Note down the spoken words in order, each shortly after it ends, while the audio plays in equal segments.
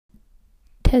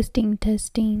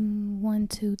Testing, 1,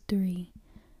 2, 3.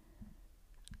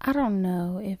 I don't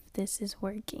know if this is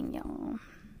working, y'all.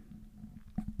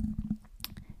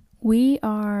 We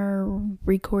are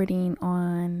recording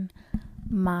on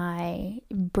my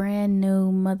brand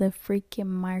new motherfreaking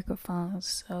microphone,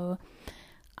 so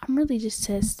I'm really just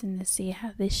testing to see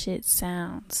how this shit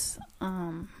sounds.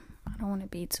 I don't want to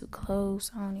be too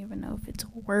close. I don't even know if it's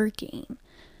working,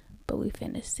 but we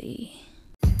finna see.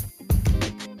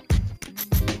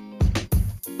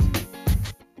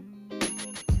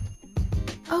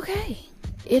 Okay,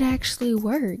 it actually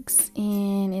works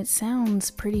and it sounds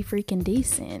pretty freaking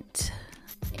decent.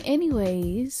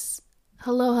 Anyways,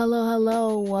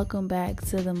 hello. Welcome back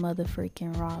to the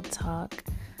motherfreaking Raw Talk.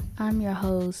 I'm your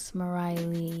host, Mariah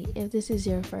Lee. If this is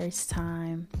your first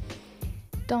time,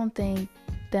 don't think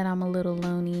that I'm a little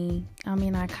loony. I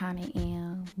mean, I kind of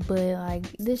am, but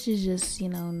this is just,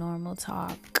 normal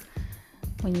talk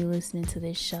when you're listening to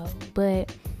this show.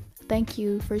 But thank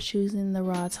you for choosing the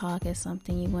Raw Talk as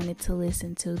something you wanted to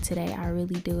listen to today. I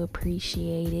really do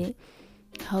appreciate it.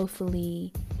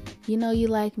 Hopefully, you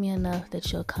like me enough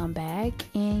that you'll come back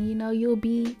and, you'll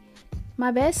be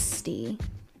my bestie.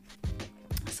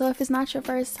 So if it's not your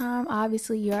first time,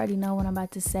 obviously you already know what I'm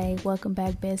about to say. Welcome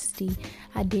back, bestie.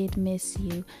 I did miss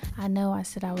you. I know I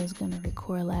said I was going to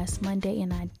record last Monday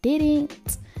and I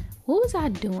didn't. What was I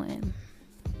doing?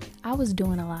 I was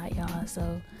doing a lot, y'all.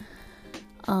 So,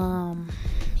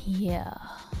 yeah.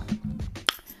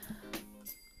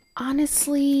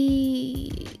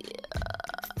 Honestly,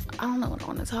 I don't know what I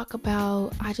want to talk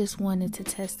about. I just wanted to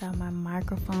test out my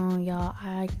microphone, y'all.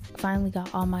 I finally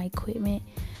got all my equipment.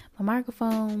 My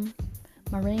microphone,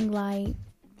 my ring light,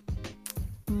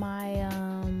 my,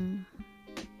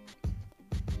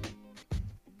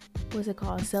 what's it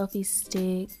called? Selfie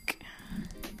stick,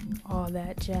 all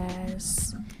that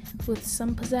jazz with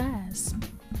some pizzazz.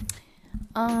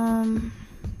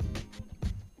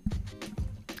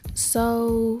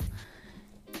 So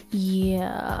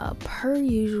yeah, per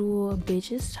usual,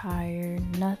 bitch is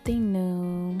tired, nothing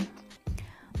new,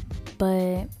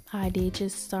 but I did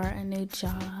just start a new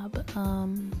job.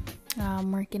 I'm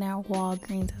working at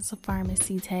Walgreens as a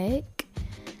pharmacy tech,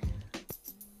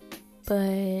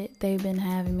 but they've been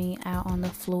having me out on the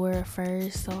floor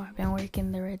first, so I've been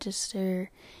working the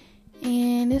register,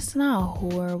 and it's not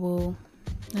horrible.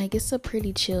 It's a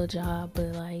pretty chill job,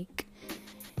 but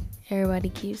everybody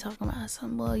keeps talking about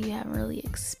something. Well, you haven't really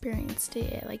experienced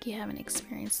it. You haven't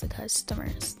experienced the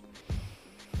customers.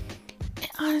 And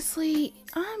honestly,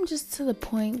 I'm just to the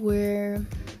point where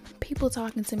people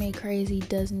talking to me crazy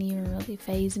doesn't even really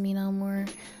faze me no more.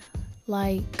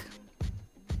 I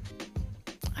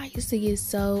used to get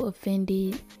so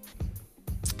offended,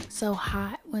 so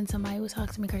hot when somebody would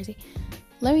talk to me crazy.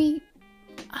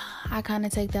 I kind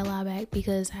of take that lie back,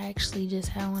 because I actually just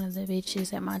had one of the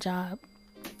bitches at my job.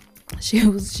 She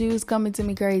was coming to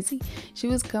me crazy.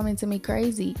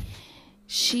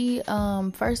 She,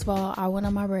 first of all, I went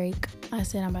on my break. I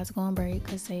said, I'm about to go on break,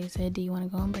 because they said, do you want to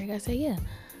go on break? I said, yeah.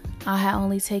 I had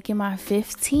only taken my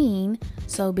 15,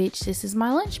 so bitch, this is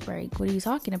my lunch break. What are you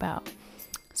talking about?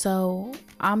 So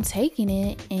I'm taking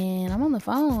it, and I'm on the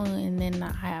phone, and then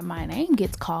my name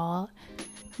gets called.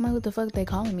 I'm like, what the fuck they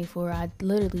calling me for? I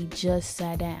literally just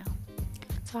sat down.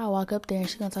 So I walk up there, and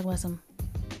she's gonna talk about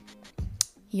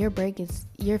your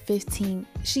 15,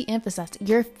 she emphasized,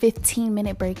 your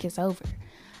 15-minute break is over.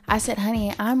 I said,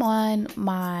 honey, I'm on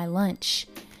my lunch.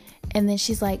 And then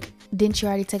she's like, didn't you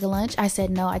already take a lunch? I said,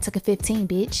 no, I took a 15,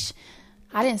 bitch.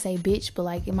 I didn't say bitch,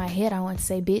 but in my head I want to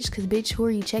say bitch, because bitch, who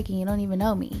are you checking? You don't even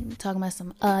know me. I'm talking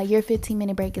about your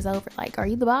 15-minute break is over. Are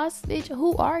you the boss, bitch?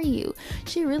 Who are you?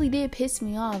 She really did piss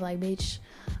me off. Bitch,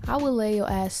 I will lay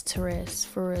your ass to rest,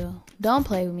 for real. Don't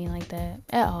play with me like that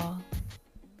at all.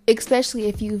 Especially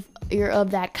if you're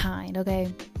of that kind,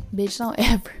 okay? Bitch, don't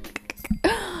ever.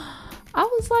 I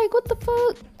was like, what the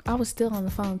fuck? I was still on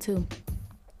the phone too.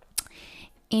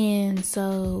 And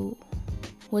so,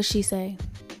 what'd she say?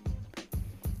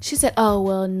 She said, oh,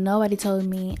 well, nobody told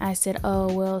me. I said,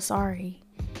 oh, well, sorry.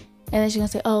 And then she's gonna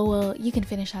say, oh, well, you can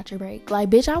finish out your break.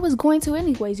 Bitch, I was going to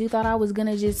anyways. You thought I was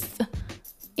gonna just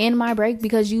end my break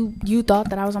because you thought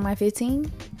that I was on my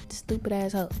 15? Stupid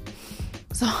asshole.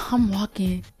 So I'm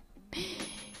walking,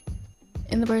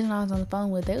 and the person I was on the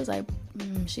phone with, they was like,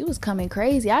 she was coming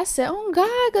crazy. I said, oh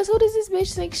God, because who does this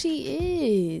bitch think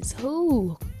she is?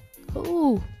 Who?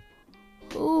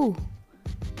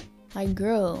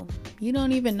 Girl, you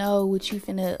don't even know what you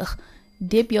finna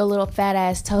dip your little fat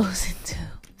ass toes into.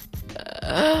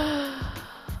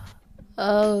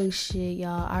 Oh shit,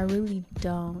 y'all, I really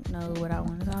don't know what I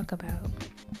want to talk about.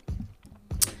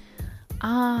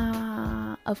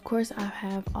 Of course, I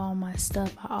have all my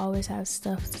stuff. I always have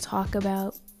stuff to talk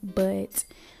about, but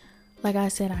like I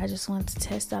said, I just want to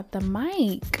test out the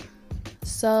mic.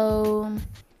 So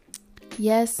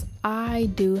yes, I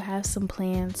do have some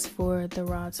plans for the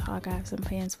Raw Talk. I have some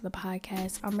plans for the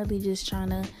podcast. I'm really just trying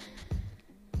to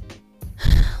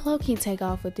low-key take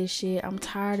off with this shit. I'm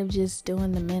tired of just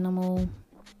doing the minimal,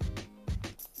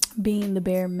 being the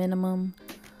bare minimum.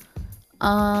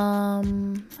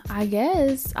 I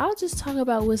guess I'll just talk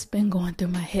about what's been going through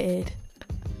my head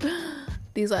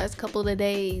these last couple of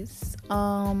days.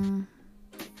 I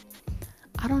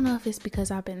don't know if it's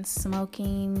because I've been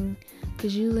smoking,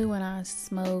 because usually when I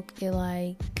smoke, it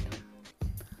like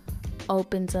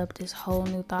opens up this whole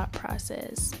new thought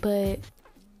process, but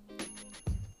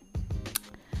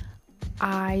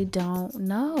I don't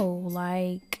know.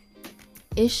 Like,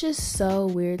 it's just so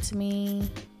weird to me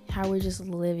how we're just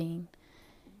living.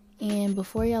 And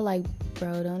before y'all like,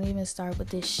 bro, don't even start with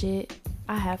this shit,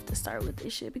 I have to start with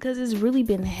this shit because it's really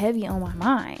been heavy on my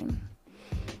mind.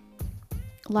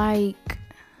 Like,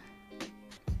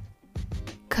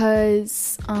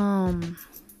 cause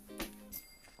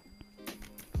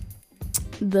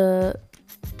the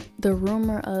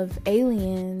rumor of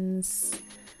aliens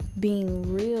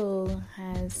being real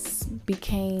has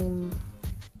became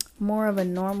more of a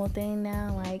normal thing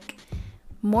now. Like,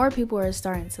 more people are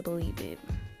starting to believe it.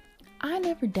 I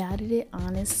never doubted it,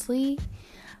 honestly,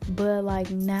 but like,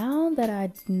 now that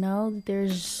I know that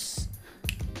there's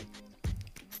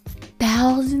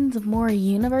thousands of more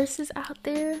universes out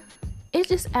there, it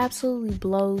just absolutely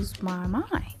blows my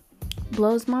mind.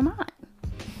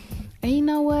 And you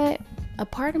know what? A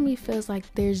part of me feels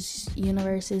like there's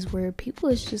universes where people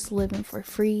is just living for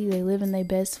free. They living their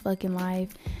best fucking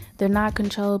life. They're not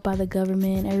controlled by the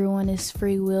government. Everyone is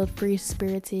free-willed,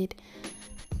 free-spirited.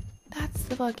 That's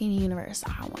the fucking universe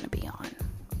I want to be on.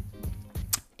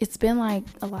 It's been like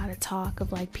a lot of talk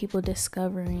of like people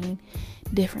discovering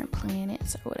different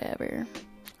planets or whatever.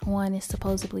 One is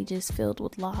supposedly just filled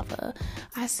with lava.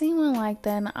 I seen one like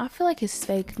that and I feel like it's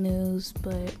fake news,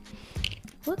 but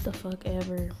what the fuck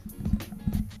ever.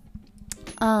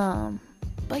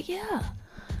 But yeah.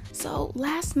 So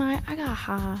last night I got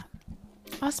high.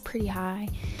 I was pretty high.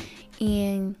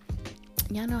 And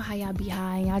y'all know how y'all be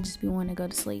high and y'all just be wanting to go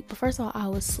to sleep. But first of all, I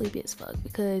was sleepy as fuck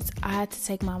because I had to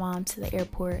take my mom to the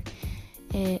airport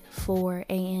at 4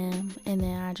 a.m. and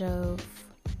then I drove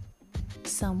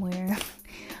somewhere.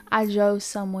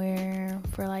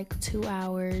 For like 2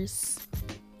 hours.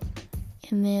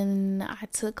 And then I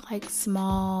took like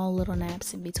small little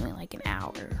naps in between, like an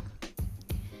hour.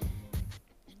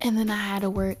 And then I had to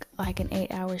work like an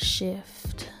 8-hour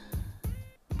shift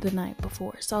the night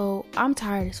before. So I'm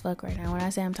tired as fuck right now. When I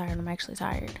say I'm tired, I'm actually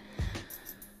tired.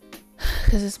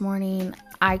 Because this morning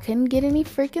I couldn't get any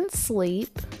freaking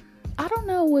sleep. I don't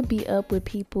know what be up with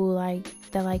people like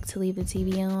that like to leave the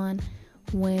TV on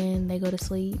when they go to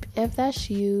sleep. If that's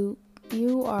you,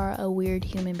 you are a weird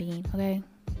human being, okay?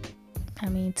 I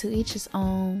mean, to each his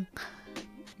own.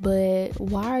 But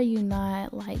why are you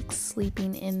not like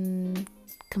sleeping in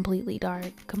completely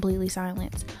dark, completely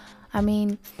silence? I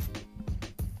mean,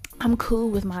 I'm cool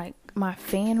with my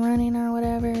fan running or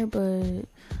whatever, but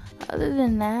other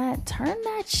than that, turn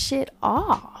that shit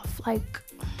off. Like,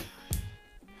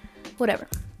 whatever.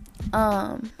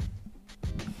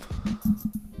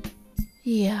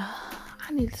 Yeah,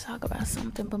 I need to talk about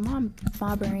something, but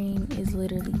my brain is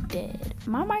literally dead.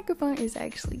 My microphone is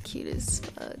actually cute as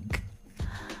fuck.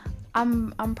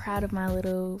 I'm proud of my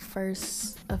little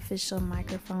first official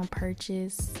microphone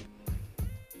purchase.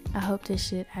 I hope this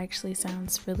shit actually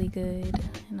sounds really good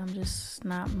and I'm just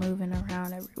not moving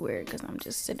around everywhere because I'm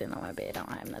just sitting on my bed. I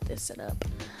don't have nothing set up.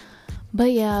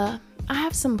 But yeah, I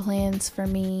have some plans for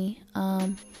me.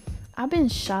 I've been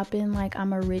shopping like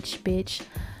I'm a rich bitch.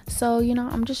 So, you know,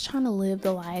 I'm just trying to live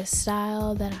the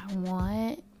lifestyle that I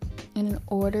want. And in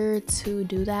order to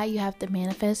do that, you have to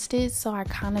manifest it. So I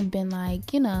kind of been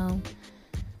like, you know,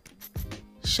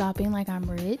 shopping like I'm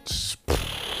rich.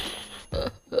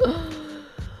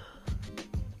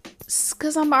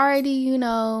 Because I'm already, you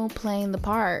know, playing the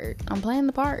part. I'm playing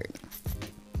the part.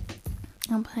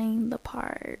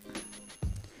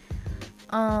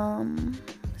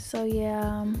 So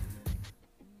yeah.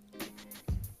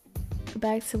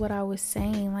 Back to what I was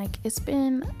saying. Like, it's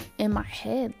been in my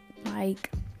head. Like,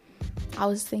 I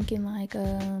was thinking like,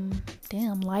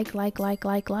 damn, like.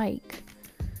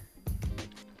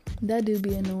 That do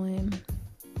be annoying.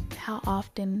 How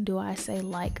often do I say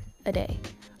like a day?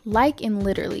 Like and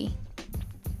literally.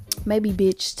 Maybe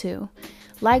bitch too.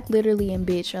 Like literally and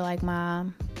bitch are like my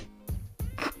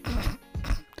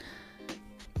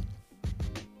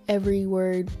every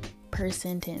word per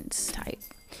sentence type.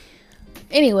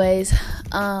 Anyways,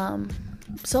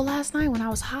 so last night when I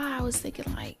was high, I was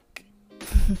thinking like,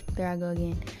 there I go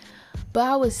again. But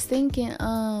I was thinking,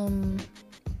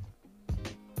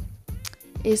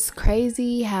 it's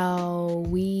crazy how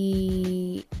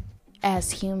we as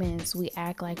humans, we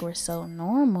act like we're so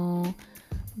normal,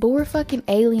 but we're fucking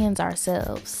aliens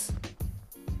ourselves.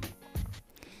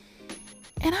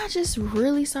 And I just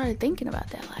really started thinking about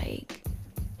that. Like,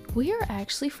 we are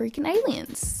actually freaking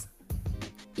aliens.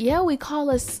 Yeah, we call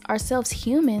ourselves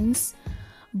humans,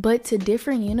 but to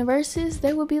different universes,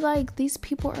 they would be like, these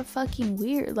people are fucking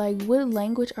weird. Like, what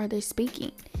language are they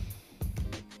speaking?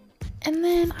 And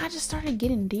then I just started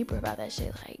getting deeper about that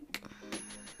shit. Like,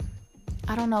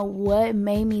 I don't know what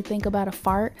made me think about a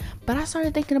fart, but I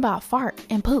started thinking about fart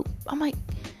and poop. I'm like,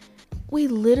 we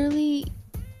literally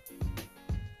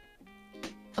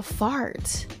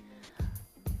fart.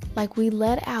 Like, we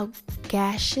let out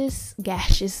gaseous.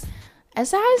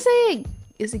 As I say,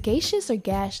 is it gaseous or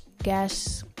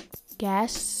gaseous?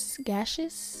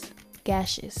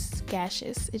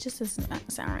 It just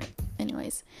doesn't sound right.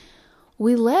 Anyways,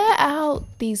 we let out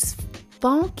these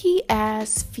funky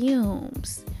ass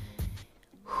fumes.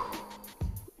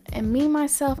 And me,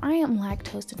 myself, I am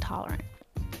lactose intolerant.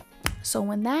 So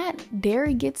when that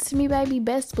dairy gets to me, baby,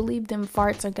 best believe them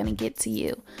farts are gonna get to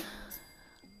you.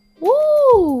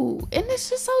 Woo! And it's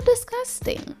just so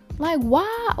disgusting. Like,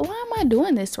 why am I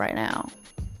doing this right now?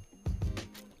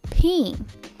 Peeing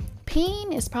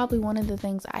is probably one of the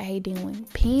things I hate doing.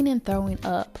 Peeing and throwing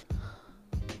up.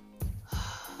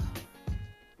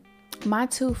 My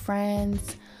two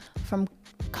friends from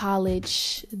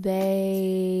college,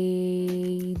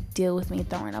 they deal with me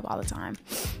throwing up all the time.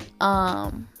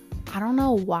 I don't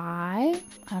know why,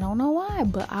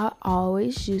 but I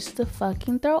always used to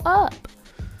fucking throw up.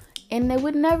 And they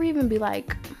would never even be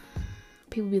like,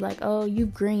 people be like, oh, you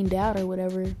greened out or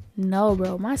whatever. No,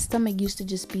 bro, my stomach used to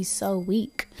just be so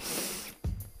weak.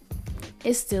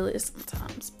 It still is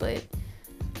sometimes, but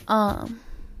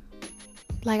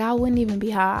like, I wouldn't even be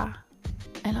high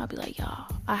and I'll be like,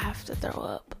 y'all, I have to throw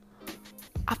up.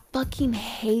 I fucking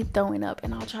hate throwing up,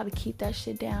 and I'll try to keep that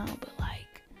shit down, but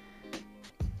like,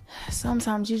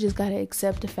 sometimes you just gotta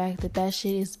accept the fact that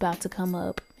shit is about to come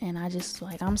up, and I just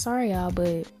like, I'm sorry y'all,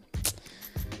 but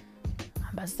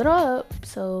I'm about to throw up,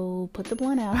 so put the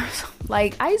blunt out or something.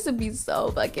 Like, I used to be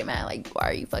so fucking mad, like, why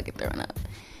are you fucking throwing up?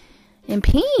 And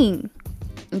peeing,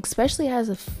 especially as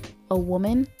a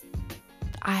woman,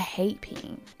 I hate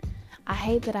peeing. I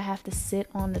hate that I have to sit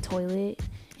on the toilet,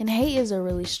 and hate is a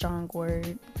really strong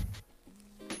word.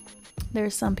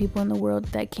 There's some people in the world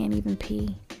that can't even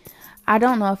pee. I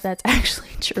don't know if that's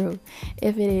actually true.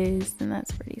 If it is, then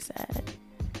that's pretty sad.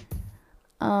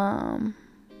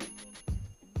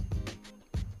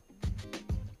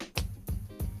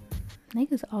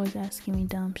 Niggas always asking me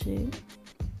dumb shit.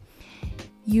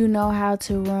 You know how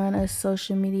to run a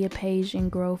social media page and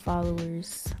grow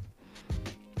followers.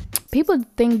 People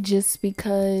think just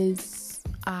because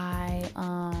I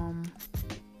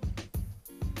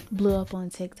blew up on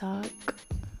TikTok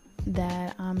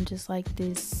that I'm just like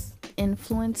this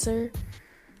influencer.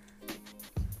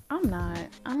 I'm not.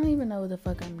 I don't even know what the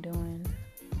fuck I'm doing.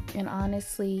 And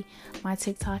honestly, my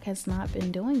TikTok has not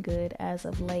been doing good as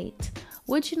of late.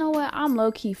 Which, you know what, I'm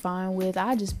low-key fine with.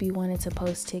 I just be wanting to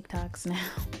post TikToks now.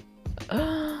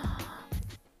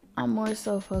 I'm more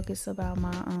so focused about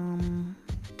my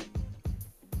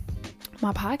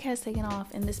podcast taking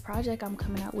off, and this project I'm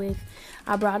coming out with.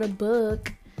 I brought a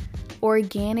book,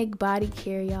 Organic Body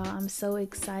Care, y'all. I'm so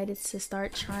excited to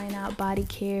start trying out body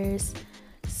cares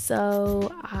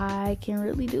so I can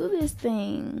really do this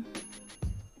thing.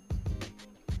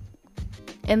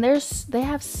 And they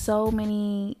have so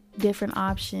many different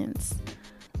options.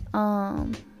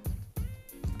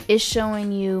 It's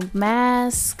showing you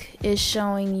mask, it's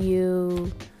showing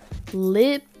you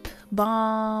lip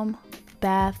balm,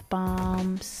 bath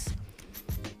bombs,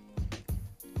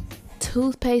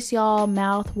 toothpaste, y'all,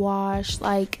 mouthwash.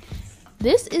 Like,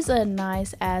 this is a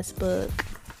nice ass book.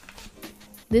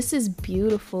 This is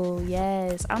beautiful.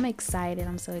 Yes, I'm excited.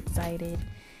 I'm so excited.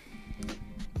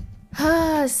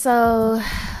 So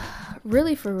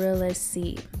really, for real, let's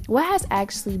see what has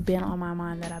actually been on my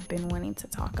mind that I've been wanting to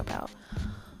talk about.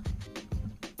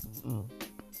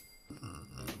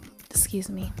 Excuse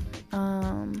me.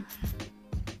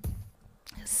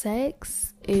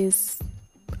 Sex is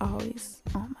always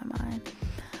on my mind,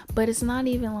 but it's not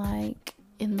even like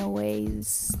in the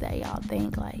ways that y'all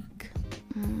think, like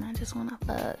I just want to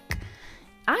fuck.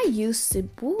 I used to,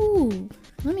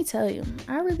 let me tell you,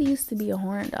 I really used to be a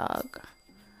horn dog.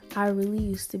 I really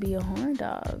used to be a horn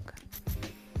dog.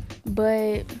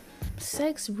 But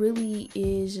sex really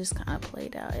is just kind of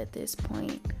played out at this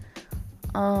point.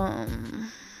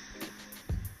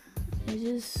 It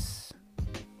just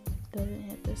doesn't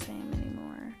hit the same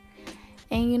anymore.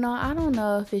 And you know, I don't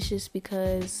know if it's just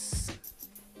because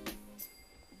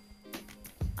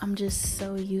I'm just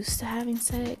so used to having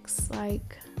sex.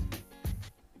 Like,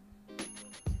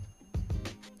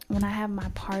 when I have my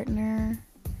partner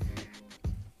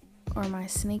or my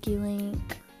sneaky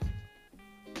link,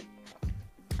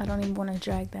 I don't even want to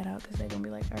drag that out because they're gonna be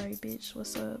like, alright bitch,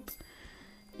 what's up?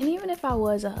 And even if I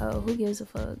was a hoe, who gives a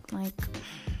fuck? Like,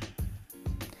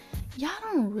 y'all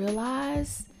don't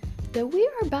realize that we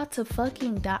are about to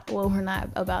fucking die. Well, we're not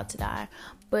about to die,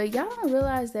 but y'all don't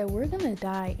realize that we're gonna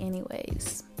die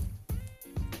anyways.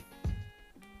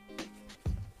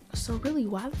 So really,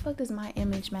 why the fuck does my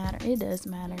image matter? It does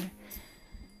matter.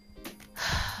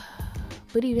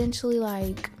 But eventually,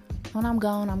 like, when I'm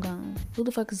gone, I'm gone. Who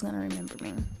the fuck is gonna remember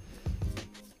me?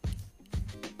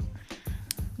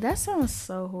 That sounds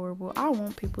so horrible. I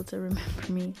want people to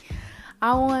remember me.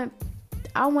 I want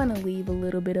to leave a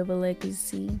little bit of a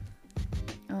legacy.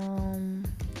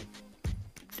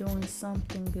 Doing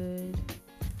something good.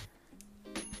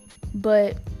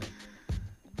 But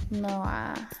no,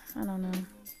 I don't know.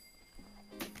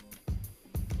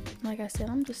 Like I said,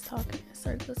 I'm just talking in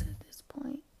circles at this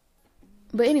point.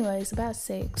 But anyways, about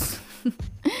sex.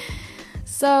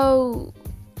 So,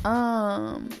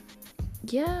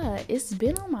 yeah, it's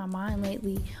been on my mind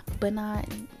lately, but not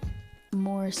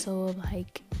more so of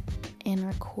like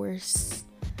intercourse,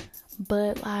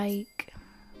 but like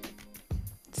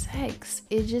sex.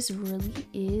 It just really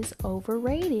is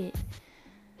overrated.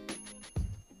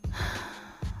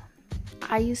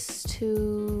 I used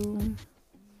to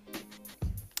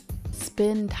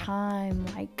spend time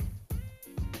like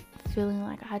feeling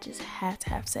like I just had to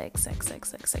have sex. Like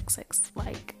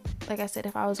I said,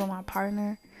 if I was with my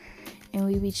partner and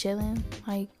we be chilling,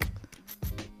 like,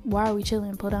 why are we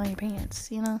chilling? Pull down your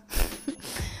pants, you know?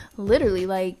 Literally,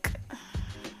 like,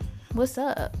 what's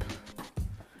up?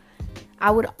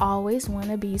 I would always want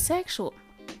to be sexual.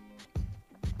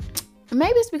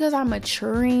 Maybe it's because I'm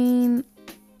maturing,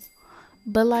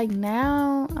 but like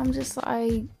now I'm just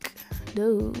like,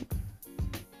 dude,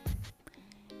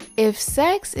 if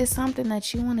sex is something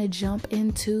that you want to jump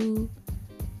into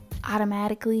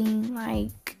automatically,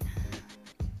 like,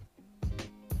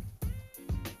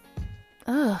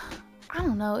 I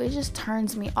don't know, it just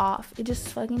turns me off. It just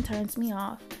fucking turns me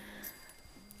off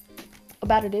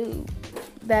about a dude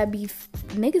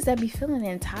niggas that be feeling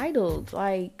entitled,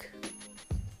 like,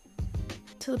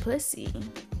 to the pussy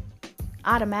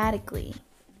automatically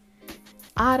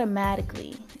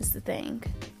is the thing.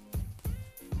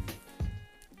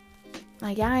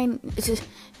 Like,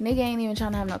 nigga ain't even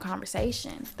trying to have no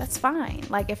conversation. That's fine.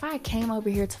 Like, if I came over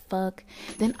here to fuck,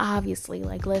 then obviously,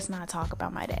 like, let's not talk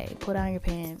about my day. Put on your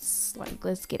pants. Like,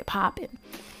 let's get it popping.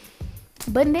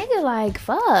 But nigga, like,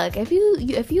 fuck. If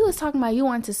you was talking about you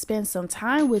wanted to spend some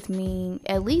time with me,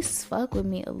 at least fuck with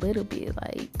me a little bit.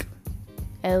 Like,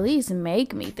 at least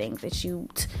make me think that you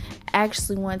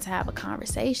actually want to have a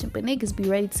conversation. But niggas be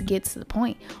ready to get to the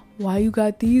point. Why you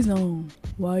got these on?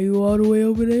 Why you all the way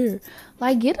over there?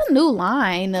 Like, get a new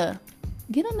line.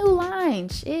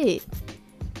 Shit.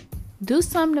 Do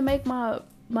something to make my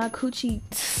coochie.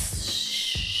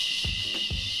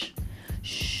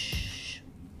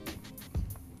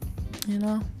 You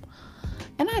know?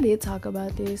 And I did talk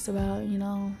about this, about, you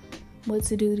know, what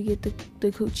to do to get the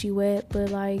coochie wet. But,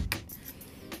 like,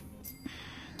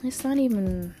 it's not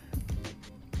even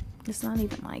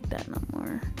like that no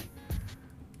more.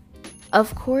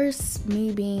 Of course,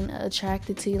 me being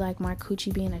attracted to you, like my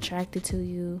coochie being attracted to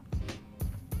you,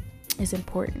 is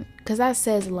important, because that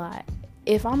says a lot.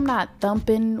 If I'm not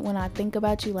thumping when I think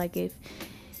about you, like if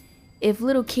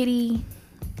little kitty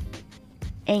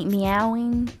ain't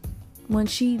meowing when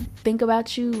she think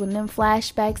about you, when them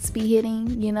flashbacks be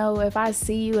hitting, you know, if I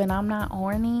see you and I'm not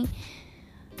horny,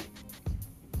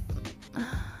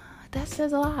 that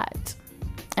says a lot.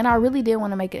 And I really did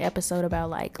want to make an episode about,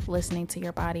 like, listening to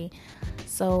your body.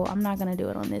 So I'm not going to do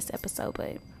it on this episode,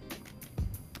 but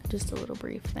just a little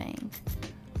brief thing.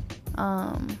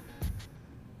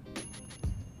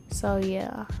 So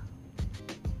yeah.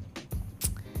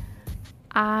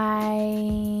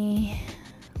 I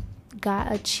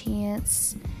got a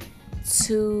chance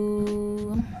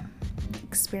to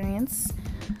experience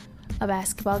a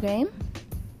basketball game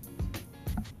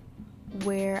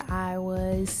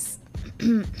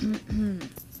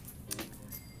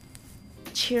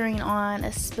cheering on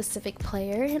a specific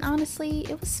player, and honestly,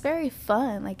 it was very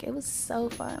fun. Like, it was so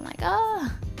fun. Like,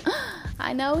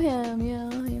 I know him, you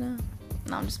know.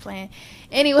 No, I'm just playing.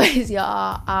 Anyways,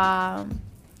 y'all,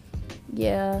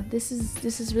 yeah, this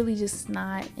is really just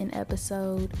not an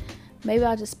episode. Maybe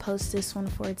I'll just post this one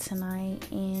for tonight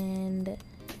and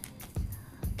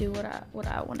do what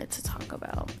I wanted to talk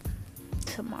about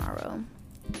tomorrow.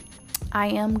 I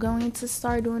am going to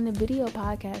start doing the video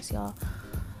podcast, y'all.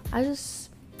 I just,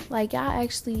 like, y'all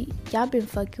been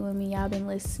fucking with me. Y'all been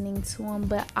listening to them,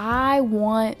 but I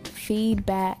want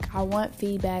feedback. I want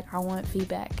feedback. I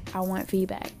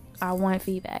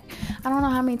don't know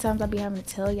how many times I'll be having to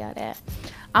tell y'all that.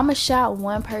 I'm gonna shout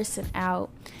one person out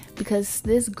because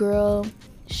this girl,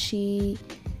 she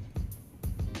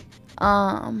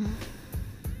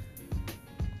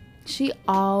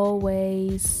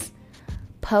always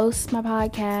posts my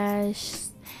podcast.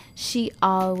 She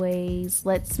always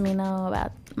lets me know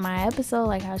about my episode,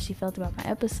 like how she felt about my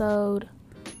episode.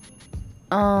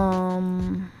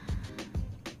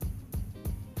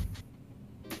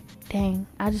 Dang,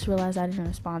 I just realized I didn't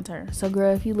respond to her. So,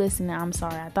 girl, if you listen, I'm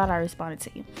sorry. I thought I responded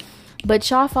to you. But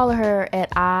y'all follow her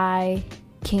at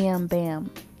IKambam.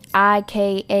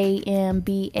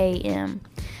 IKambam.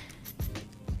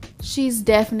 She's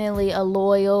definitely a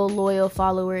loyal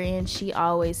follower, and she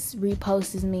always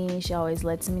reposts me. She always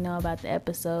lets me know about the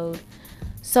episode.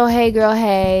 So, hey, girl,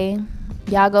 hey.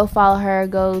 Y'all go follow her.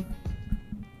 Go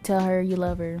tell her you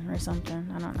love her or something.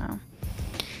 I don't know.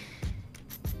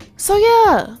 So,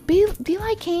 yeah, be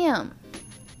like Cam.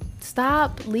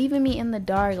 Stop leaving me in the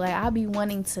dark. Like, I be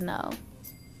wanting to know.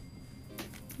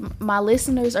 My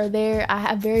listeners are there. I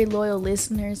have very loyal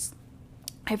listeners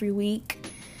every week.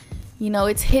 You know,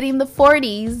 it's hitting the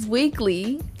 40s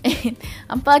weekly. And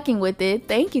I'm fucking with it.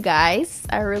 Thank you, guys.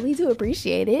 I really do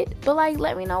appreciate it. But, like,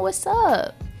 let me know what's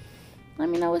up.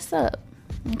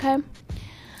 Okay?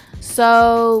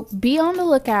 So, be on the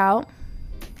lookout.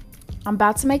 I'm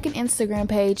about to make an Instagram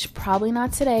page. Probably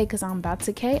not today because I'm about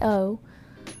to KO.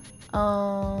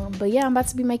 But yeah, I'm about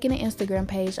to be making an Instagram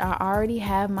page. I already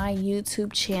have my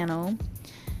YouTube channel.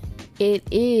 It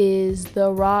is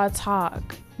The Raw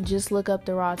Talk. Just look up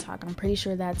The Raw Talk. I'm pretty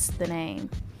sure that's the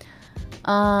name.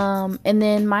 And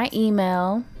then my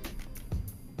email.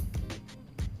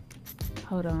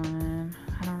 Hold on.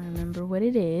 I don't remember what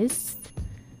it is.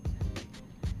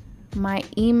 My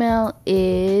email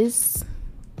is...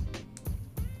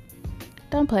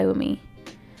 Don't play with me.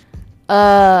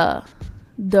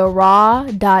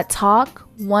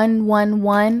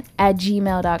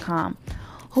 theraw.talk111@gmail.com.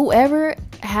 Whoever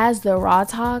has the Raw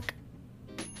Talk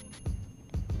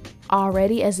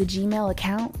already as a Gmail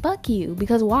account, fuck you.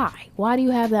 Because why? Why do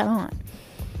you have that on?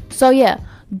 So yeah,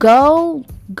 go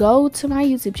to my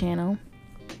YouTube channel,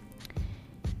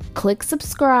 click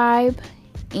subscribe,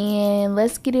 and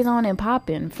let's get it on and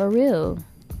popping for real.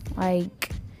 Like,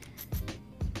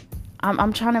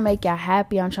 I'm trying to make y'all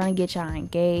happy. I'm trying to get y'all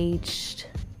engaged.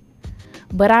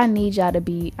 But I need y'all to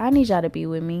be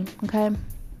with me, okay?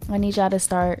 I need y'all to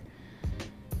start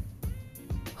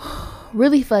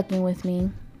really fucking with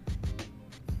me.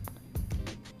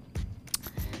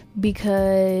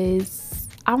 Because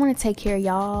I want to take care of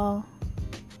y'all.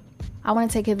 I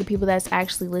want to take care of the people that's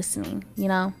actually listening, you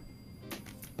know?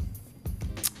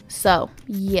 So,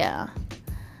 yeah.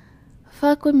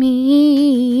 Fuck with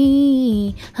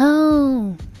me.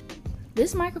 Oh,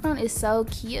 this microphone is so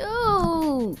cute.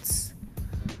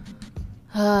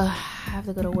 I have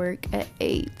to go to work at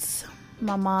 8.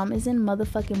 My mom is in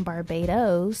motherfucking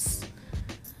Barbados.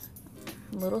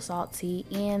 A little salty.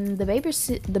 And the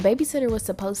babysitter was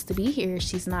supposed to be here.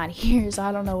 She's not here, so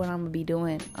I don't know what I'm gonna be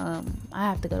doing. I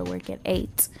have to go to work at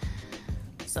 8.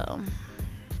 So,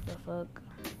 the fuck.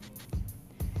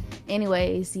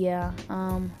 Anyways, yeah.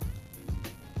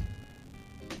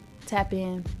 Tap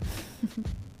in.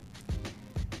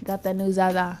 Got that new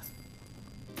Zaza.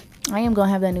 I am gonna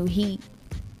have that new heat.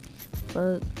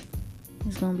 Fuck.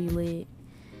 It's gonna be lit.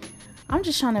 I'm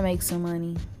just trying to make some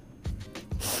money.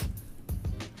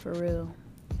 For real.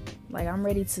 Like, I'm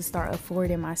ready to start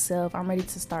affording myself. I'm ready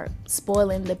to start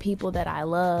spoiling the people that I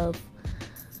love.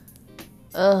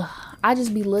 I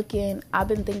just be looking. I've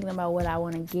been thinking about what I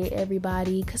want to get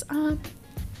everybody. Because I'm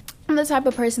the type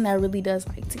of person that really does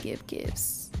like to give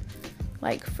gifts.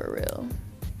 Like, for real.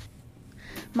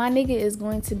 My nigga is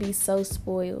going to be so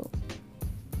spoiled.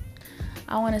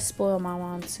 I want to spoil my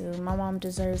mom too. My mom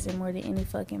deserves it more than any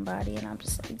fucking body. And I'm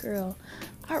just like, girl,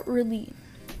 I really...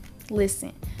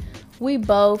 Listen, we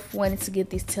both wanted to get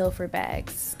these Tilford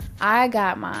bags. I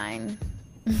got mine.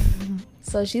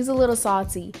 So she's a little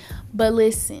salty. But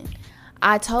listen,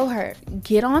 I told her,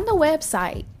 get on the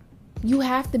website. You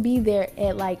have to be there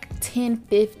at like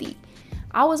 10:50.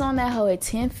 I was on that hoe at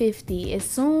 10:50. As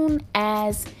soon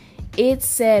as it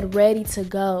said ready to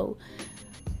go,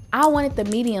 I wanted the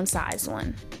medium sized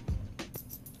one.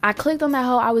 I clicked on that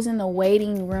hoe. I was in the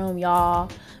waiting room, y'all,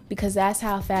 because that's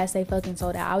how fast they fucking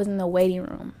sold out. I was in the waiting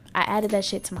room. I added that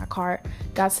shit to my cart,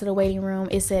 got to the waiting room.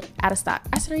 It said out of stock.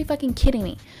 I said, are you fucking kidding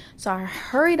me? So I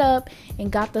hurried up and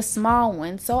got the small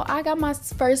one. So I got my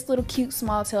first little cute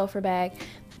small Telfar bag.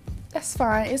 That's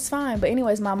fine. It's fine. But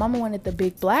anyways, my mama wanted the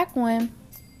big black one.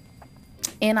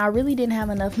 And I really didn't have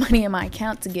enough money in my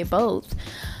account to get both.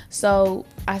 So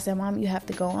I said, Mom, you have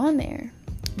to go on there.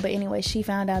 But anyway, she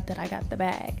found out that I got the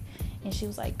bag. And she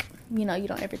was like, you know, you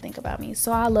don't ever think about me.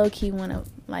 So I low-key want to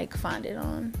like find it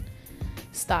on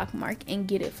Stock Market and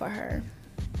get it for her.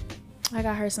 I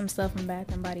got her some stuff from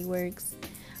Bath and Body Works.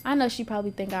 I know she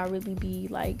probably think I really be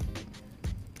like,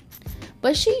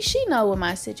 but she know what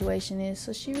my situation is,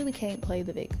 so she really can't play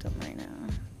the victim right now.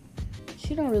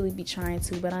 She don't really be trying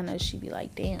to, but I know she be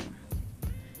like, damn.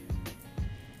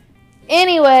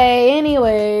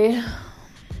 Anyway.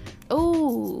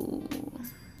 Ooh.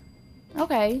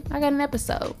 Okay, I got an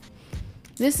episode.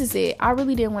 This is it. I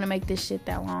really didn't want to make this shit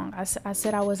that long. I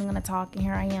said I wasn't going to talk, and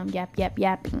here I am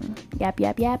yapping.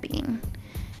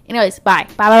 Anyways, bye.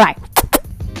 Bye.